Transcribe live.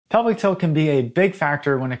Pelvic tilt can be a big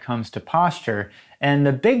factor when it comes to posture, and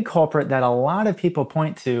the big culprit that a lot of people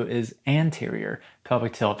point to is anterior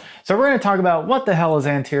pelvic tilt. So we're going to talk about what the hell is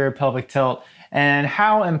anterior pelvic tilt and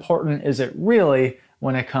how important is it really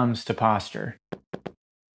when it comes to posture.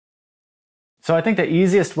 So I think the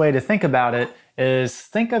easiest way to think about it is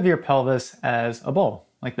think of your pelvis as a bowl,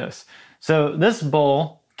 like this. So this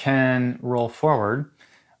bowl can roll forward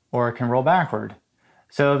or it can roll backward.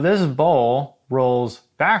 So if this bowl rolls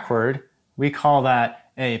backward, we call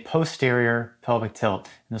that a posterior pelvic tilt.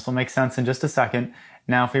 And this will make sense in just a second.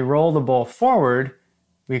 Now if we roll the bowl forward,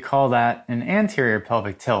 we call that an anterior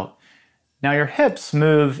pelvic tilt. Now your hips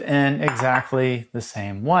move in exactly the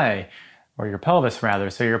same way, or your pelvis rather.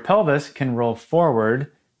 So your pelvis can roll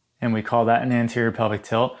forward, and we call that an anterior pelvic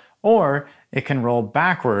tilt, or it can roll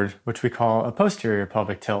backward, which we call a posterior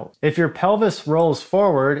pelvic tilt. If your pelvis rolls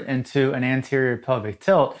forward into an anterior pelvic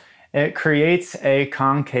tilt, it creates a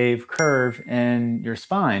concave curve in your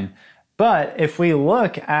spine. But if we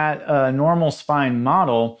look at a normal spine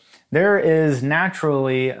model, there is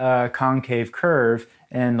naturally a concave curve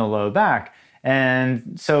in the low back.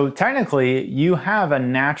 And so technically you have a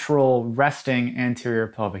natural resting anterior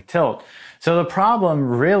pelvic tilt. So the problem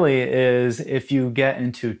really is if you get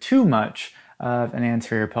into too much of an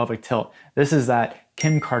anterior pelvic tilt. This is that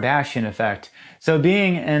Kim Kardashian effect. So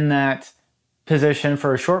being in that position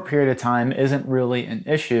for a short period of time isn't really an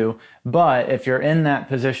issue, but if you're in that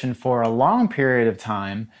position for a long period of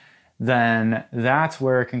time, then that's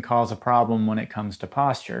where it can cause a problem when it comes to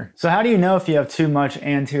posture. So how do you know if you have too much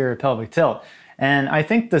anterior pelvic tilt? And I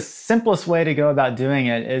think the simplest way to go about doing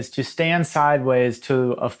it is to stand sideways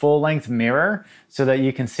to a full-length mirror so that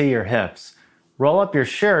you can see your hips. Roll up your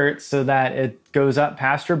shirt so that it goes up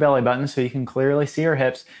past your belly button so you can clearly see your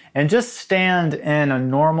hips, and just stand in a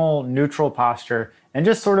normal neutral posture and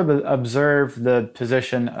just sort of observe the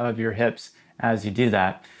position of your hips as you do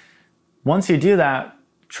that. Once you do that,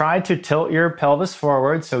 try to tilt your pelvis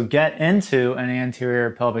forward, so get into an anterior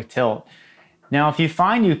pelvic tilt. Now, if you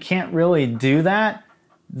find you can't really do that,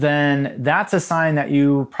 then that's a sign that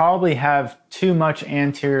you probably have too much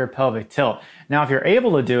anterior pelvic tilt. Now, if you're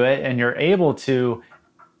able to do it and you're able to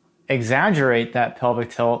exaggerate that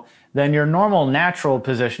pelvic tilt, then your normal natural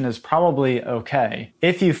position is probably okay.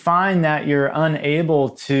 If you find that you're unable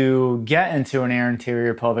to get into an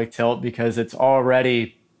anterior pelvic tilt because it's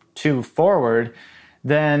already too forward,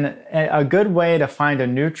 then a good way to find a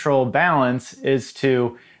neutral balance is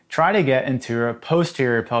to try to get into a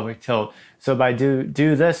posterior pelvic tilt. So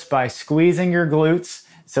do this by squeezing your glutes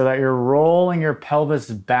so that you're rolling your pelvis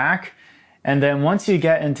back. And then once you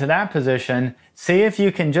get into that position, see if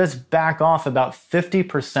you can just back off about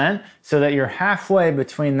 50% so that you're halfway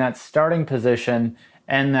between that starting position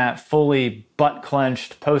and that fully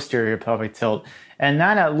butt-clenched posterior pelvic tilt. And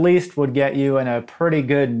that at least would get you in a pretty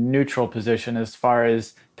good neutral position as far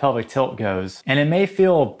as pelvic tilt goes. And it may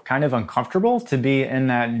feel kind of uncomfortable to be in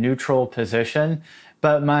that neutral position,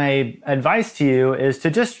 but my advice to you is to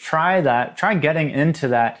just try getting into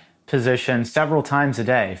that position several times a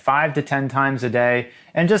day, 5 to 10 times a day,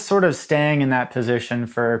 and just sort of staying in that position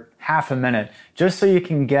for half a minute, just so you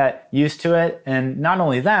can get used to it. And not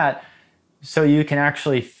only that, so you can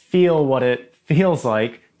actually feel what it feels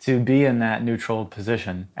like to be in that neutral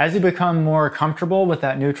position. As you become more comfortable with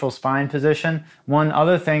that neutral spine position, one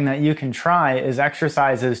other thing that you can try is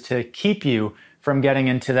exercises to keep you from getting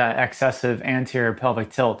into that excessive anterior pelvic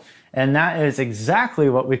tilt. And that is exactly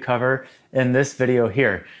what we cover in this video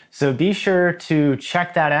here. So be sure to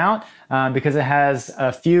check that out because it has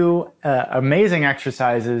a few amazing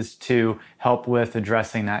exercises to help with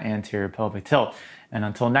addressing that anterior pelvic tilt. And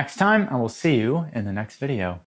until next time, I will see you in the next video.